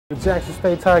The Jackson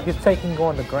State Tigers taking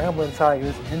on the Grambling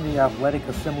Tigers in the Athletic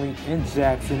Assembly in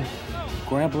Jackson.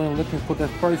 Grambling looking for their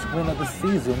first win of the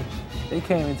season. They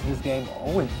came into this game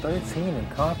 0-13 in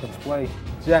conference play.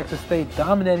 Jackson State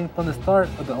dominating from the start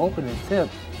of the opening tip.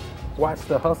 Watch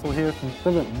the hustle here from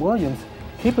Phillip Williams,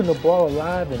 keeping the ball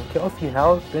alive, and Kelsey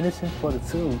Howard finishing for the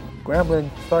two. Grambling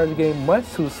started the game much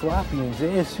too sloppy, and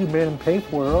JSU made them pay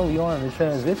for it early on in the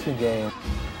transition game.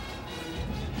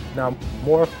 Now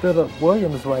more Phillip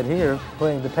Williams right here,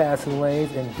 playing the passing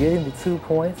lanes and getting the 2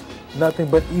 points.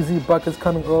 Nothing but easy buckets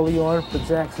coming early on for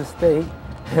Jackson State.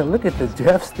 And look at the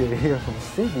Jeff steal here from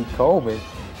Sidney Coleman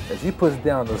as he puts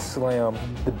down the slam.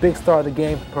 The big star of the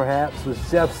game perhaps was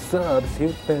Jeff Stubbs. He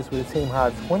finished with a team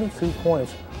high 22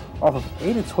 points off of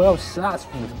 8 of 12 shots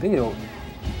from the field.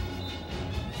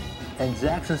 And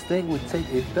Jackson State would take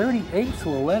a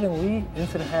 38-11 lead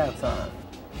into the halftime.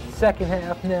 Second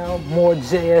half now, more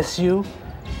JSU.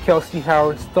 Kelsey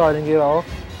Howard starting it off.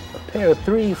 A pair of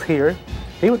threes here.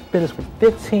 He would finish with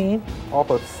 15 off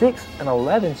of 6 and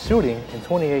 11 shooting in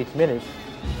 28 minutes.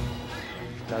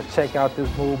 Now check out this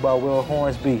move by Will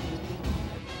Hornsby.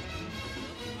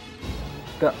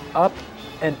 The up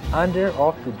and under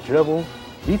off the dribble.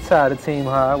 He tied the team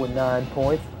high with 9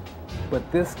 points.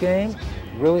 But this game,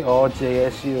 really all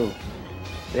JSU.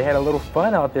 They had a little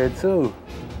fun out there too.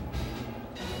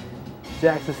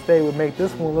 Jackson State would make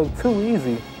this one look too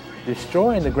easy,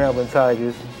 destroying the Grambling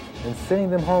Tigers and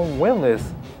sending them home winless.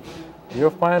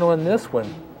 Your final in this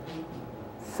one,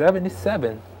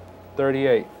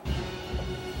 77-38.